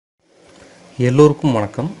எல்லோருக்கும்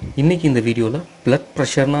வணக்கம். இன்றைக்கி இந்த வீடியோவில் பிளட்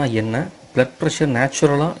ப்ரெஷர்னால் என்ன, பிளட் ப்ரெஷர்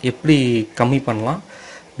நேச்சுரலாக எப்படி கம்மி பண்ணலாம்,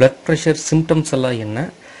 பிளட் ப்ரெஷர் சிம்டம்ஸ் எல்லாம் என்ன,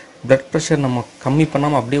 பிளட் ப்ரெஷர் நம்ம கம்மி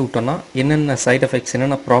பண்ணாமல் அப்படியே விட்டோன்னா என்னென்ன சைட் எஃபெக்ட்ஸ்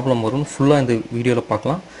என்னென்ன ப்ராப்ளம் வரும்னு ஃபுல்லாக இந்த வீடியோவில்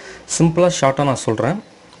பார்க்கலாம். சிம்பிளாக ஷார்ட்டாக நான் சொல்கிறேன்.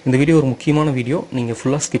 இந்த வீடியோ ஒரு முக்கியமான வீடியோ, நீங்கள்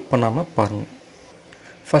ஃபுல்லாக ஸ்கிப் பண்ணாமல் பாருங்கள்.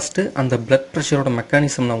 ஃபஸ்ட்டு அந்த பிளட் ப்ரெஷரோட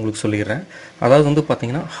மெக்கானிசம் நான் உங்களுக்கு சொல்லிடுறேன். அதாவது வந்து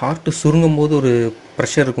பார்த்திங்கன்னா ஹார்ட்டு சுருங்கும் போது ஒரு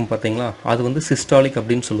ப்ரெஷர் இருக்கும் பார்த்தீங்களா, அது வந்து சிஸ்டாலிக்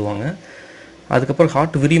அப்படின்னு சொல்லுவாங்க. அதுக்கப்புறம்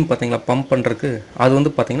ஹார்ட் விரியும் பார்த்தீங்களா பம்ப் பண்ணுறதுக்கு, அது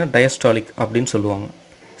வந்து பார்த்திங்கன்னா டயஸ்டாலிக் அப்படின்னு சொல்லுவாங்க.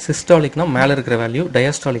 சிஸ்டாலிக்னா மேலே இருக்கிற வேல்யூ,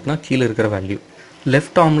 டயஸ்டாலிக்னா கீழே இருக்கிற வேல்யூ.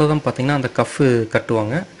 லெஃப்ட் ஆர்மில் தான் பார்த்திங்கன்னா அந்த கஃப்பு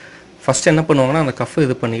கட்டுவாங்க. ஃபஸ்ட்டு என்ன பண்ணுவாங்கன்னா அந்த கஃப்பு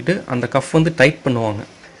இது பண்ணிவிட்டு அந்த கஃப் வந்து டைட் பண்ணுவாங்க.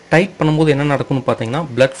 டைட் பண்ணும்போது என்ன நடக்கும்னு பார்த்தீங்கன்னா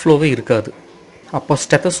பிளட் ஃப்ளோவே இருக்காது. அப்போ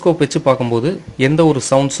ஸ்டெத்தஸ்கோப் வச்சு பார்க்கும்போது எந்த ஒரு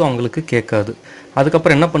சவுண்ட்ஸும் அவங்களுக்கு கேட்காது.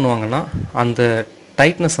 அதுக்கப்புறம் என்ன பண்ணுவாங்கன்னா அந்த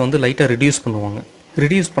டைட்னஸை வந்து லைட்டாக ரெடியூஸ் பண்ணுவாங்க.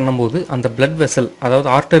 ரெடியூஸ் பண்ணும்போது அந்த பிளட் வெசல், அதாவது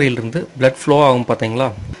ஆர்டரியிலிருந்து பிளட் ஃப்ளோ ஆகும் பார்த்தீங்களா,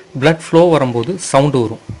 பிளட் ஃப்ளோ வரும்போது சவுண்டு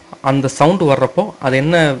வரும். அந்த சவுண்டு வர்றப்போ அது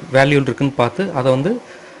என்ன வேல்யூ இருக்குன்னு பார்த்து அதை வந்து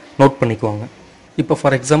நோட் பண்ணிக்குவாங்க. இப்போ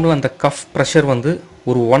ஃபார் எக்ஸாம்பிள் அந்த கஃப் ப்ரெஷர் வந்து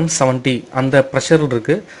ஒரு 170 அந்த ப்ரெஷர்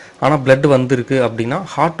இருக்குது, ஆனால் பிளட் வந்துருக்கு அப்படின்னா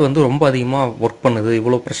ஹார்ட் வந்து ரொம்ப அதிகமாக ஒர்க் பண்ணுது,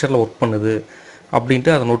 இவ்வளோ ப்ரெஷரில் ஒர்க் பண்ணுது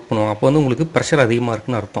அப்படின்ட்டு அதை நோட் பண்ணுவாங்க. அப்போ வந்து உங்களுக்கு ப்ரெஷர் அதிகமாக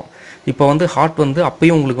இருக்குன்னு அர்த்தம். இப்போ வந்து ஹார்ட் வந்து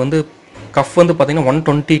அப்பயும் உங்களுக்கு வந்து கஃப் வந்து பார்த்தீங்கன்னா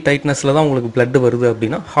 120 டைட்னஸில் தான் உங்களுக்கு பிளட் வருது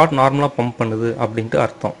அப்படின்னா ஹார்ட் நார்மலாக பம்ப் பண்ணுது அப்படின்ட்டு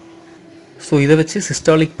அர்த்தம். ஸோ இதை வச்சு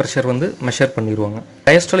சிஸ்டாலிக் ப்ரெஷர் வந்து மெஷர் பண்ணிடுவாங்க.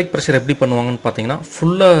 டயஸ்டாலிக் ப்ரெஷர் எப்படி பண்ணுவாங்கன்னு பார்த்தீங்கன்னா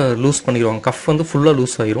ஃபுல்லாக லூஸ் பண்ணிடுவாங்க. கஃப் வந்து ஃபுல்லாக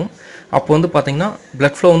லூஸ் ஆயிரும். அப்போ வந்து பார்த்தீங்கன்னா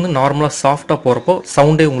பிளட் ஃப்ளோ வந்து நார்மலாக சாஃப்டாக போகிறப்போ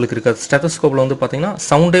சவுண்டே உங்களுக்கு இருக்காது. ஸ்டெத்தஸ்கோப்பில் வந்து பார்த்தீங்கன்னா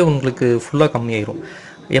சவுண்டே உங்களுக்கு ஃபுல்லாக கம்மியாயிரும்.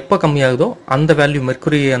 எப்போ கம்மியாகுதோ அந்த வேல்யூ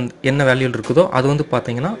மெர்க்குரி என்ன வேல்யூ இருக்குதோ அது வந்து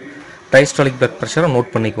பார்த்தீங்கன்னா டயஸ்டாலிக் பிளட் ப்ரெஷரை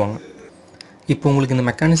நோட் பண்ணிக்குவாங்க. இப்போ உங்களுக்கு இந்த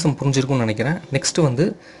மெக்கானிசம் புரிஞ்சிருக்கும்னு நினைக்கிறேன். நெக்ஸ்ட்டு வந்து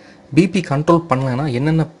பிபி கண்ட்ரோல் பண்ணலைன்னா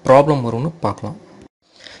என்னென்ன ப்ராப்ளம் வரும்னு பார்க்கலாம்.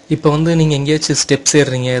 இப்போ வந்து நீங்கள் எங்கேயாச்சும் ஸ்டெப்ஸ்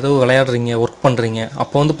ஏறுறீங்க, ஏதோ விளையாடுறீங்க, ஒர்க் பண்ணுறீங்க,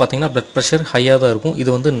 அப்போ வந்து பார்த்தீங்கன்னா பிளட் ப்ரெஷர் ஹையாக தான் இருக்கும். இது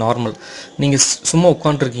வந்து நார்மல். நீங்கள் சும்மா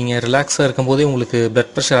உட்காந்துருக்கீங்க, ரிலாக்ஸாக இருக்கும்போதே உங்களுக்கு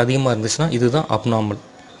பிளட் ப்ரெஷர் அதிகமாக இருந்துச்சுன்னா இதுதான் அப்நார்மல்.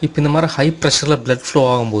 இப்போ இந்த மாதிரி ஹை ப்ரெஷரில் பிளட் ஃப்ளோ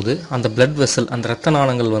ஆகும்போது அந்த பிளட் வெசல், அந்த இரத்த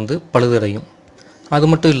நாளங்கள் வந்து பழுதடையும். அது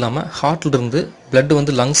மட்டும் இல்லாமல் ஹார்ட்லேருந்து பிளட்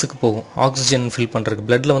வந்து லங்ஸுக்கு போகும், ஆக்சிஜன் ஃபில் பண்ணுறதுக்கு.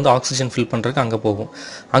 பிளட்டில் வந்து ஆக்சிஜன் ஃபில் பண்ணுறதுக்கு அங்கே போகும்.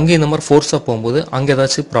 அங்கே இந்த மாதிரி ஃபோர்ஸாக போகும்போது அங்கே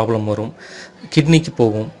ஏதாச்சும் ப்ராப்ளம் வரும். கிட்னிக்கு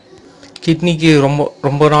போகும். கிட்னிக்கு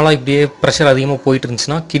ரொம்ப நாளாக இப்படியே ப்ரெஷர் அதிகமாக போயிட்டு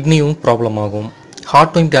இருந்துச்சுன்னா கிட்னியும் ப்ராப்ளம் ஆகும்.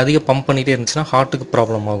 ஹார்ட்டும் இப்படி அதிகம் பம்ப் பண்ணிகிட்டே இருந்துச்சுன்னா ஹார்ட்டுக்கு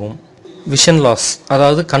ப்ராப்ளம் ஆகும். விஷன் லாஸ்,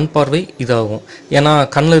 அதாவது கண் பார்வை இதாகும். ஏன்னா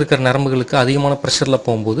கண்ணில் இருக்கிற நரம்புகளுக்கு அதிகமான ப்ரெஷரில்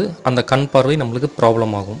போகும்போது அந்த கண் பார்வை நம்மளுக்கு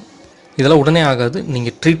ப்ராப்ளம் ஆகும். இதெல்லாம் உடனே ஆகாது.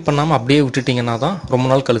 நீங்கள் ட்ரீட் பண்ணாமல் அப்படியே விட்டுட்டிங்கன்னா தான் ரொம்ப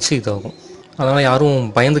நாள் கழித்து இதாகும். அதனால் யாரும்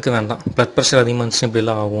பயந்துக்க வேண்டாம், பிளட் ப்ரெஷர் அதிகமாக இருந்துச்சுன்னா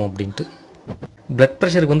இப்படிலாம் ஆகும் அப்படின்ட்டு. பிளட்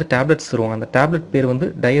ப்ரெஷருக்கு வந்து டேப்லெட்ஸ் தருவாங்க. அந்த டேப்லெட் பேர் வந்து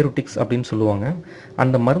டயருட்டிக்ஸ் அப்படின்னு சொல்லுவாங்க.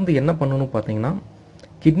 அந்த மருந்து என்ன பண்ணணும்னு பார்த்தீங்கன்னா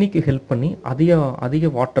கிட்னிக்கு ஹெல்ப் பண்ணி அதிக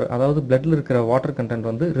வாட்டர், அதாவது பிளட்டில் இருக்கிற வாட்டர் கண்டென்ட்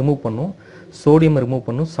வந்து ரிமூவ் பண்ணும். சோடியம் ரிமூவ்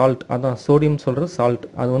பண்ணும். சால்ட், அதான் சோடியம் சொல்கிற சால்ட்,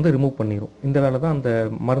 அது வந்து ரிமூவ் பண்ணிடும். இந்த வேலை தான் அந்த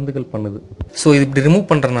மருந்துகள் பண்ணுது. ஸோ இது இப்படி ரிமூவ்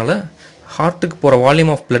பண்ணுறதுனால ஹார்ட்டுக்கு போகிற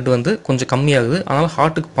வால்யூம் ஆஃப் பிளட் வந்து கொஞ்சம் கம்மியாகுது. அதனால்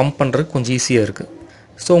ஹார்ட்டுக்கு பம்ப் பண்ணுறதுக்கு கொஞ்சம் ஈஸியாக இருக்குது.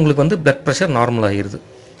 ஸோ உங்களுக்கு வந்து பிளட் ப்ரெஷர் நார்மல் ஆகிடுது.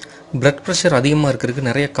 பிளட் ப்ரெஷர் அதிகமாக இருக்கிறதுக்கு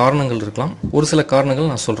நிறைய காரணங்கள் இருக்கலாம். ஒரு சில காரணங்கள்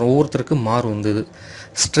நான் சொல்கிறேன், ஒவ்வொருத்தருக்கு மாறும். வந்து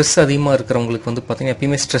ஸ்ட்ரெஸ் அதிகமாக இருக்கிறவங்களுக்கு வந்து பார்த்திங்கன்னா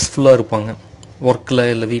எப்பயுமே ஸ்ட்ரெஸ்ஃபுல்லாக இருப்பாங்க. ஒர்க்கில்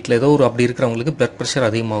இல்லை வீட்டில் ஏதோ ஒரு அப்படி இருக்கிறவங்களுக்கு பிளட் ப்ரெஷர்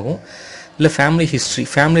அதிகமாகும். இல்லை ஃபேமிலி ஹிஸ்ட்ரி,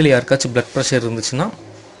 ஃபேமிலியில் யாருக்காச்சும் பிளட் ப்ரெஷர் இருந்துச்சுன்னா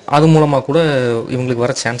அது மூலமாக கூட இவங்களுக்கு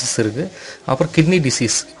வர சான்சஸ் இருக்குது. அப்புறம் கிட்னி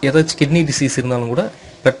டிசீஸ், ஏதாச்சும் கிட்னி டிசீஸ் இருந்தாலும் கூட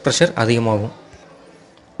பிளட் ப்ரெஷர் அதிகமாகும்.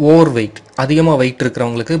 ஓவர் வெயிட், அதிகமாக வெயிட்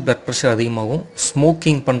இருக்கிறவங்களுக்கு பிளட் ப்ரெஷர் அதிகமாகும்.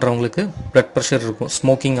 ஸ்மோக்கிங் பண்ணுறவங்களுக்கு பிளட் ப்ரெஷர் இருக்கும்.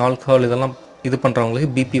 ஸ்மோக்கிங், ஆல்கஹால் இதெல்லாம் இது பண்ணுறவங்களுக்கு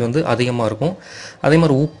பிபி வந்து அதிகமாக இருக்கும். அதே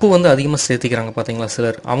மாதிரி உப்பு வந்து அதிகமாக சேர்த்திக்கிறாங்க பார்த்தீங்களா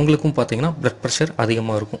சிலர், அவங்களுக்கும் பார்த்தீங்கன்னா பிளட் ப்ரெஷர்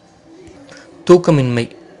அதிகமாக இருக்கும். தூக்கமின்மை,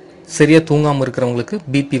 சரியாக தூங்காமல் இருக்கிறவங்களுக்கு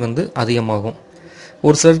பிபி வந்து அதிகமாகும்.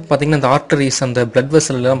 ஒரு சிலருக்கு பார்த்திங்கன்னா இந்த ஆர்டரிஸ், அந்த பிளட்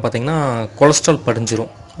வெசல்லாம் பார்த்திங்கன்னா கொலஸ்ட்ரால்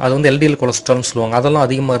படிஞ்சிரும். அது வந்து எல்டிஎல் கொலஸ்ட்ரால்னு சொல்லுவாங்க. அதெல்லாம்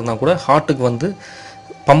அதிகமாக இருந்தால் கூட ஹார்ட்டுக்கு வந்து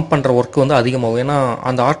பம்ப் பண்ணுற ஒர்க்கு வந்து அதிகமாகும். ஏன்னா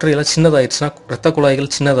அந்த ஆர்டரியெல்லாம் சின்னதாகிடுச்சுன்னா இரத்த குழாய்கள்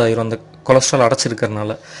சின்னதாகிடும் அந்த கொலஸ்ட்ரால்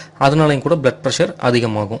அடைச்சிருக்கிறதுனால. அதனாலையும் கூட பிளட் ப்ரெஷர்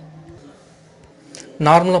அதிகமாகும்.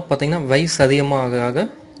 நார்மலாக பார்த்திங்கன்னா வயசு அதிகமாக ஆக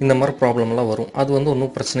இந்த மாதிரி ப்ராப்ளம்லாம் வரும். அது வந்து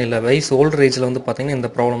ஒன்றும் பிரச்சனை இல்லை. வயசு ஓல்டர் ஏஜில் வந்து பார்த்திங்கன்னா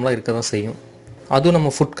இந்த ப்ராப்ளம்லாம் இருக்க தான் செய்யும். அதுவும் நம்ம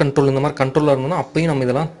ஃபுட் கண்ட்ரோல் இந்த மாதிரி கண்ட்ரோலாக இருந்தோம்னா அப்பயும் நம்ம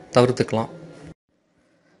இதெல்லாம் தவிர்த்துக்கலாம்.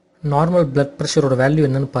 நார்மல் பிளட் ப்ரெஷரோட வேல்யூ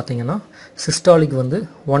என்னென்னு பார்த்தீங்கன்னா சிஸ்டாலிக் வந்து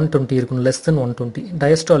 120 இருக்கும், லெஸ் தென் 120.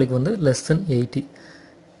 டயஸ்டாலிக் வந்து லெஸ் தென் 80.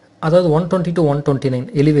 அதாவது 120 to 129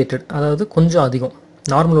 எலிவேட்டட், அதாவது கொஞ்சம் அதிகம்,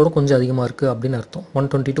 நார்மலோட கொஞ்சம் அதிகமாக இருக்குது அப்படின்னு அர்த்தம்.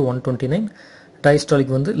 120 to 129.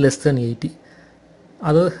 டயஸ்டாலிக் வந்து லெஸ் தென் 80.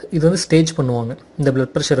 அதாவது இது வந்து ஸ்டேஜ் பண்ணுவாங்க இந்த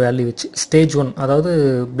பிளட் ப்ரெஷர் வேல்யூ வச்சு. ஸ்டேஜ் 1, அதாவது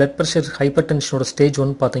பிளட் ப்ரெஷர் ஹைப்பர் டென்ஷனோட ஸ்டேஜ்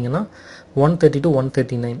 1 பார்த்தீங்கன்னா 130 to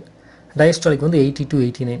 139. டயஸ்டாலிக் வந்து 80 to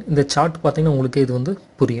 89. இந்த சார்ட் பார்த்தீங்கன்னா உங்களுக்கு இது வந்து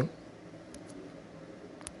புரியும்.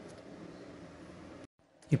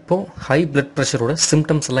 இப்போது ஹை பிளட் ப்ரெஷரோட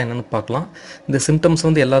சிம்டம்ஸ் எல்லாம் என்னென்னு பார்க்கலாம். இந்த சிம்டம்ஸ்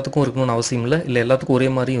வந்து எல்லாத்துக்கும் இருக்கணும்னு அவசியம் இல்லை, எல்லாத்துக்கும் ஒரே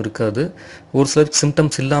மாதிரியும் இருக்காது. ஒரு சிலருக்கு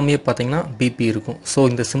சிம்டம்ஸ் இல்லாமையே பார்த்தீங்கன்னா பிபி இருக்கும். ஸோ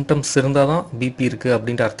இந்த சிம்டம்ஸ் இருந்தால் தான் பிபி இருக்குது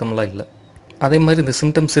அப்படின்ற அர்த்தம்லாம் இல்லை. அதே மாதிரி இந்த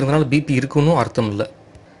சிம்டம்ஸ் இருந்தாலும் பிபி இருக்குன்னு அர்த்தம் இல்லை.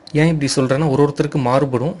 ஏன் இப்படி சொல்கிறேன்னா ஒருத்தருக்கு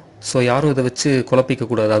மாறுபடும். ஸோ யாரும் இதை வச்சு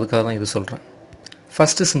குழப்பிக்கக்கூடாது, அதுக்காக தான் இது சொல்கிறேன்.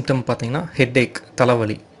 ஃபஸ்ட்டு சிம்டம் பார்த்தீங்கன்னா ஹெட்ஏக்,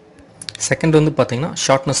 தலைவலி. செகண்ட் வந்து பார்த்தீங்கன்னா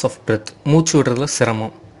ஷார்ட்னஸ் ஆஃப் பிரெத், மூச்சு விடுறதுல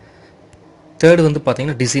சிரமம். தேர்டு வந்து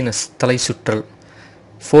பார்த்தீங்கன்னா டிசீனஸ், தலை சுற்றல்.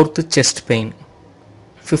 Fourth chest pain.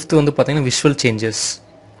 ஃபிஃப்த்து வந்து பார்த்தீங்கன்னா விஷுவல் சேஞ்சஸ்.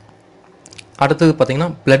 அடுத்தது பார்த்தீங்கன்னா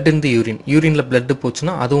பிளட் இன் தி யூரினில் பிளட்டு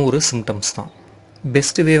போச்சுன்னா அதுவும் ஒரு சிம்டம்ஸ் தான்.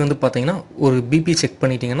 பெஸ்ட் வே வந்து பார்த்தீங்கன்னா ஒரு பிபி செக்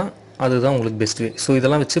பண்ணிட்டீங்கன்னா அதுதான் உங்களுக்கு பெஸ்ட் வே. ஸோ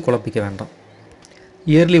இதெல்லாம் வச்சு குழப்பிக்க வேண்டாம்.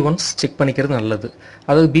 இயர்லி ஒன்ஸ் செக் பண்ணிக்கிறது நல்லது.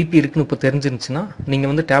 அதாவது பிபி இருக்குன்னு இப்போ தெரிஞ்சிருந்துச்சுன்னா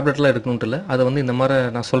நீங்கள் வந்து டேப்லெட்லாம் எடுக்கணுன்ட்டு இல்லை, அதை வந்து இந்த மாதிரி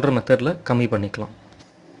நான் சொல்கிற மெத்தடில் கம்மி பண்ணிக்கலாம்.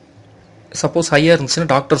 சப்போஸ் ஹையாக இருந்துச்சுன்னா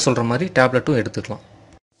டாக்டர் சொல்கிற மாதிரி டேப்லெட்டும் எடுத்துக்கலாம்.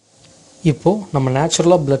 இப்போது நம்ம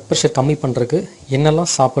நேச்சுரலாக பிளட் ப்ரெஷர் கம்மி பண்ணுறதுக்கு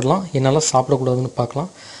என்னெல்லாம் சாப்பிடலாம், என்னெல்லாம் சாப்பிடக்கூடாதுன்னு பார்க்கலாம்.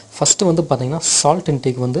 ஃபஸ்ட்டு வந்து பார்த்திங்கன்னா சால்ட்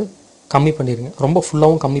இன்டேக் வந்து கம்மி பண்ணிடுங்க. ரொம்ப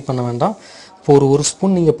ஃபுல்லாகவும் கம்மி பண்ண வேண்டாம். இப்போ ஒரு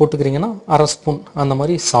ஸ்பூன் நீங்கள் போட்டுக்கிறீங்கன்னா அரை ஸ்பூன் அந்த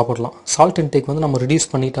மாதிரி சாப்பிடலாம். சால்ட் இன்டேக் வந்து நம்ம ரிடியூஸ்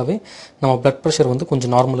பண்ணிட்டாவே நம்ம பிளட் ப்ரெஷர் வந்து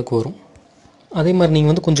கொஞ்சம் நார்மலுக்கு வரும். அதே மாதிரி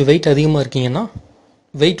நீங்கள் வந்து கொஞ்சம் வெயிட் அதிகமாக இருக்கீங்கன்னா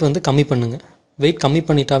வெயிட் வந்து கம்மி பண்ணுங்கள். வெயிட் கம்மி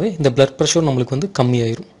பண்ணிட்டாவே இந்த பிளட் ப்ரெஷர் நம்மளுக்கு வந்து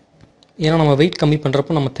கம்மியாயிரும். ஏன்னா நம்ம வெயிட் கம்மி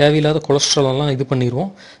பண்ணுறப்போ நம்ம தேவையில்லாத கொலஸ்ட்ராலெல்லாம் இது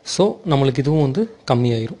பண்ணிடுவோம். ஸோ நம்மளுக்கு இதுவும் வந்து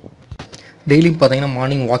கம்மியாயிரும். டெய்லியும் பார்த்தீங்கன்னா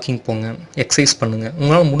மார்னிங் வாக்கிங் போங்க, எக்ஸசைஸ் பண்ணுங்கள்.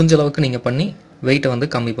 உங்களால் முடிஞ்ச அளவுக்கு நீங்கள் பண்ணி வெயிட்டை வந்து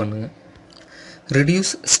கம்மி பண்ணுங்கள்.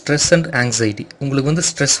 Reduce stress and anxiety. உங்களுக்கு வந்து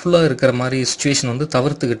ஸ்ட்ரெஸ்ஃபுல்லாக இருக்கிற மாதிரி சுச்சுவேஷன் வந்து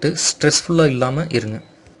தவிர்த்துக்கிட்டு ஸ்ட்ரெஸ்ஃபுல்லாக இல்லாமல் இருங்க.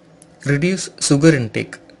 Reduce sugar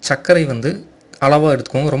intake. சர்க்கரை வந்து அளவாக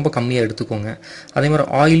எடுத்துக்கோங்க, ரொம்ப கம்மியாக எடுத்துக்கோங்க. அதே மாதிரி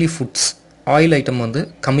ஆயிலி ஃபுட்ஸ், ஆயில் ஐட்டம் வந்து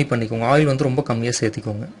கம்மி பண்ணிக்கோங்க. ஆயில் வந்து ரொம்ப கம்மியாக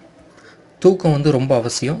சேர்த்திக்கோங்க. தூக்கம் வந்து ரொம்ப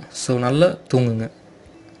அவசியம். ஸோ நல்லா தூங்குங்க.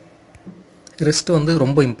 ரெஸ்ட் வந்து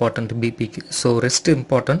ரொம்ப இம்பார்ட்டண்ட் பிபிக்கு. So rest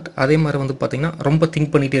important. அதே மாதிரி வந்து பார்த்திங்கன்னா ரொம்ப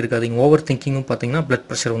திங்க் பண்ணிகிட்டே இருக்காதிங்க. ஓவர் திங்கிங்கும் பார்த்திங்கன்னா பிளட்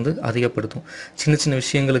ப்ரெஷர் வந்து அதிகப்படுத்தும். சின்ன சின்ன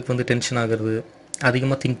விஷயங்களுக்கு வந்து டென்ஷன் ஆகிறது,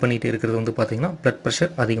 அதிகமாக திங்க் பண்ணிகிட்டே இருக்கிறது வந்து பார்த்திங்கன்னா பிளட்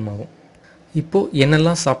ப்ரெஷர் அதிகமாகும். இப்போது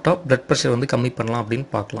என்னெல்லாம் சாப்பிட்டா பிளட் ப்ரெஷர் வந்து கம்மி பண்ணலாம் அப்படின்னு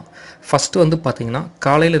பார்க்கலாம். ஃபஸ்ட்டு வந்து பார்த்திங்கன்னா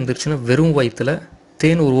காலையில் எழுந்திரிச்சுன்னா வெறும் வயிற்றில்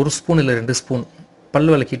தேன் ஒரு ஸ்பூன் இல்லை 2 ஸ்பூன் பல்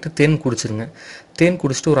விளக்கிட்டு தேன் குடிச்சிருங்க. தேன்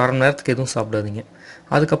குடிச்சிட்டு ஒரு அரை மணி நேரத்துக்கு எதுவும் சாப்பிடாதீங்க.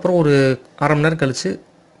 அதுக்கப்புறம் ஒரு அரை மணி நேரம் கழித்து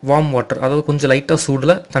வார்ம் வாட்டர், அதாவது கொஞ்சம் லைட்டாக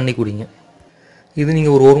சூடில் தண்ணி குடிங்க. இது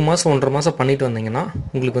நீங்கள் ஒரு மாதம் 1.5 மாதம் பண்ணிட்டு வந்தீங்கன்னா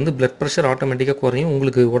உங்களுக்கு வந்து பிளட் ப்ரெஷர் ஆட்டோமேட்டிக்காக குறையும்.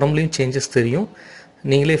 உங்களுக்கு உடம்புலையும் சேஞ்சஸ் தெரியும்,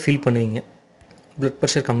 நீங்களே ஃபீல் பண்ணுவீங்க பிளட்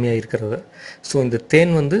ப்ரெஷர் கம்மியாக இருக்கிறத. ஸோ இந்த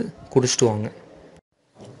தேன் வந்து குடிச்சிட்டு வாங்க.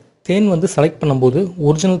 தேன் வந்து செலக்ட் பண்ணும்போது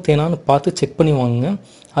ஒரிஜினல் தேனான்னு பார்த்து செக் பண்ணி வாங்குங்க.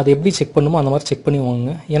 அது எப்படி செக் பண்ணுமோ அந்த மாதிரி செக் பண்ணி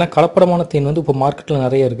வாங்குங்க. ஏன்னா கலப்படமான தேன் வந்து இப்போ மார்க்கெட்டில்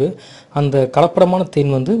நிறைய இருக்குது. அந்த கலப்படமான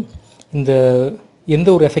தேன் வந்து இந்த எந்த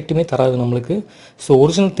ஒரு எஃபெக்ட்டுமே தராது நம்மளுக்கு. ஸோ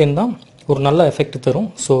ஒரிஜினல் தேன் தான் ஒரு நல்ல எஃபெக்ட் தரும்.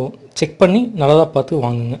 ஸோ செக் பண்ணி நல்லதாக பார்த்து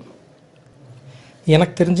வாங்குங்க.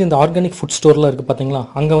 எனக்கு தெரிஞ்சு இந்த ஆர்கானிக் ஃபுட் ஸ்டோர்லாம் இருக்குது பார்த்தீங்களா,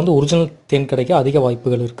 அங்கே வந்து ஒரிஜினல் தேன் கிடைக்க அதிக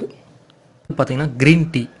வாய்ப்புகள் இருக்குது. பார்த்தீங்கன்னா க்ரீன்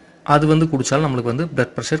டீ அது வந்து குடித்தாலும் நம்மளுக்கு வந்து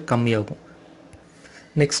பிளட் ப்ரெஷர் கம்மியாகும்.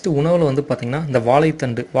 நெக்ஸ்ட்டு உணவில் வந்து பார்த்திங்கன்னா இந்த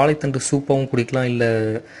வாழைத்தண்டு சூப்பாகவும் குடிக்கலாம், இல்லை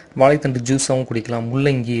வாழைத்தண்டு ஜூஸாகவும் குடிக்கலாம்.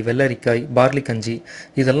 முள்ளங்கி, வெள்ளரிக்காய், பார்லி கஞ்சி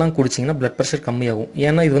இதெல்லாம் குடிச்சிங்கன்னா பிளட் ப்ரெஷர் கம்மியாகும்.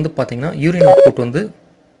 ஏன்னா இது வந்து பார்த்திங்கன்னா யூரின் அவுட்புட் வந்து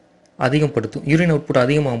அதிகப்படுத்தும். யூரின் அவுட்புட்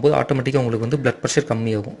அதிகமாகும் போது ஆட்டோமேட்டிக்காக உங்களுக்கு வந்து பிளட் ப்ரெஷர்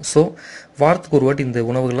கம்மியாகும். ஸோ வாரத்துக்கு ஒரு வாட்டி இந்த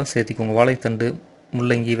உணவுகள்லாம் சேர்த்திக்கோங்க. வாழைத்தண்டு,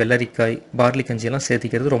 முள்ளங்கி, வெள்ளரிக்காய், பார்லி கஞ்சியெல்லாம்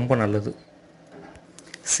சேர்த்திக்கிறது ரொம்ப நல்லது.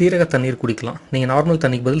 சீரக தண்ணீர் குடிக்கலாம். நீங்கள் நார்மல்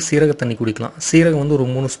தண்ணிக்கு பதில் சீரக தண்ணி குடிக்கலாம். சீரகம் வந்து ஒரு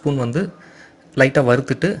 3 ஸ்பூன் வந்து லைட்டாக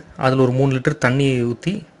வறுத்துட்டு அதில் ஒரு 3 லிட்டர் தண்ணியை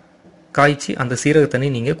ஊற்றி காய்ச்சி அந்த சீரக தண்ணி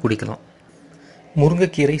நீங்கள் குடிக்கலாம்.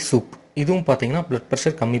 முருங்கைக்கீரை சூப் இதுவும் பார்த்தீங்கன்னா பிளட்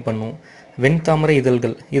ப்ரெஷர் கம்மி பண்ணும். வெண்தாமரை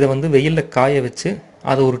இதழ்கள் இதை வந்து வெயிலில் காய வச்சு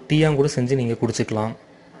அதை ஒரு டீயாக கூட செஞ்சு நீங்கள் குடிச்சிக்கலாம்.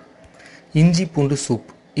 இஞ்சி பூண்டு சூப்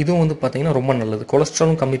இதுவும் வந்து பார்த்திங்கன்னா ரொம்ப நல்லது.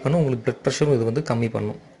 கொலஸ்ட்ராலும் கம்மி பண்ணும், உங்களுக்கு பிளட் ப்ரெஷரும் இது வந்து கம்மி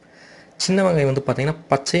பண்ணும். சின்ன வெங்காயம் வந்து பார்த்திங்கன்னா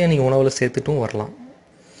பச்சையாக நீங்கள் உணவில் சேர்த்துட்டும் வரலாம்.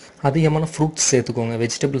 அதிகமான ஃப்ரூட்ஸ் சேர்த்துக்கோங்க,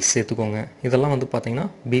 வெஜிடபிள்ஸ் சேர்த்துக்கோங்க. இதெல்லாம் வந்து பார்த்திங்கன்னா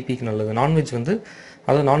பிபிக்கு நல்லது. நான்வெஜ் வந்து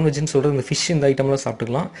அதாவது நான்வெஜ்னு சொல்கிறது இந்த ஃபிஷ் இந்த ஐட்டம்லாம்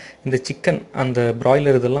சாப்பிட்டுக்கலாம். இந்த சிக்கன் அந்த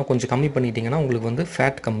ப்ராய்லர் இதெல்லாம் கொஞ்சம் கம்மி பண்ணிட்டீங்கன்னா உங்களுக்கு வந்து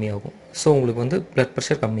ஃபேட் கம்மியாகும். ஸோ உங்களுக்கு வந்து பிளட்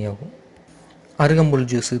ப்ரெஷர் கம்மியாகும். அருகம்புல்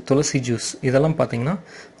ஜூஸு, துளசி ஜூஸ் இதெல்லாம் பார்த்திங்கன்னா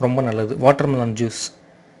ரொம்ப நல்லது. வாட்டர்மெலன் ஜூஸ்,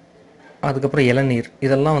 அதுக்கப்புறம் இளநீர்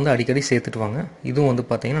இதெல்லாம் வந்து அடிக்கடி சேர்த்துட்டு வாங்க. இதுவும் வந்து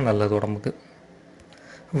பார்த்திங்கன்னா நல்லது உடம்புக்கு.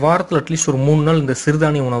 வாரத்தில் அட்லீஸ்ட் ஒரு 3 நாள் இந்த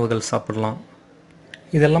சிறுதானிய உணவுகள் சாப்பிடலாம்.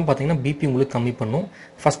 இதெல்லாம் பார்த்திங்கன்னா பிபி உங்களுக்கு கம்மி பண்ணும்.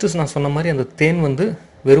 ஃபஸ்ட்டு நான் சொன்ன மாதிரி அந்த தேன் வந்து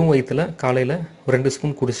வெறும் வயிற்றில் காலையில் ஒரு 2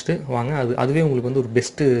 ஸ்பூன் குடிச்சிட்டு வாங்க. அதுவே உங்களுக்கு வந்து ஒரு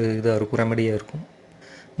பெஸ்ட்டு இதாக இருக்கும், ரெமடியாக இருக்கும்.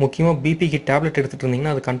 முக்கியமாக பிபிக்கு டேப்லெட் எடுத்துகிட்டு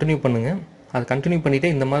இருந்தீங்கன்னா அதை கண்டினியூ பண்ணுங்கள். அதை கண்டினியூ பண்ணிவிட்டு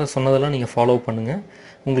இந்த மாதிரி சொன்னதெல்லாம் நீங்கள் ஃபாலோ பண்ணுங்கள்.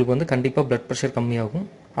 உங்களுக்கு வந்து கண்டிப்பாக ப்ளட் ப்ரெஷர் கம்மியாகும்.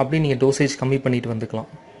 அப்படியே நீங்கள் டோசேஜ் கம்மி பண்ணிட்டு வந்துக்கலாம்.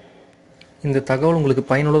 இந்த தகவல் உங்களுக்கு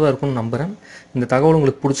பயனுள்ளதாக இருக்கும்னு நம்புகிறேன். இந்த தகவல்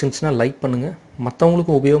உங்களுக்கு பிடிச்சிருந்துச்சுன்னா லைக் பண்ணுங்கள்.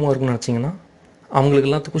 மற்றவங்களுக்கும் உபயோகமாக இருக்குன்னு நினச்சிங்கன்னா அவங்களுக்கு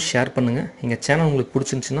எல்லாத்துக்கும் ஷேர் பண்ணுங்கள். எங்கள் சேனல் உங்களுக்கு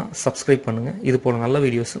பிடிச்சிருந்துச்சுன்னா சப்ஸ்கிரைப் பண்ணுங்கள். இது போல் நல்ல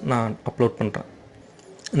வீடியோஸ் நான் அப்லோட் பண்ணுறேன்.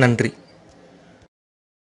 நன்றி.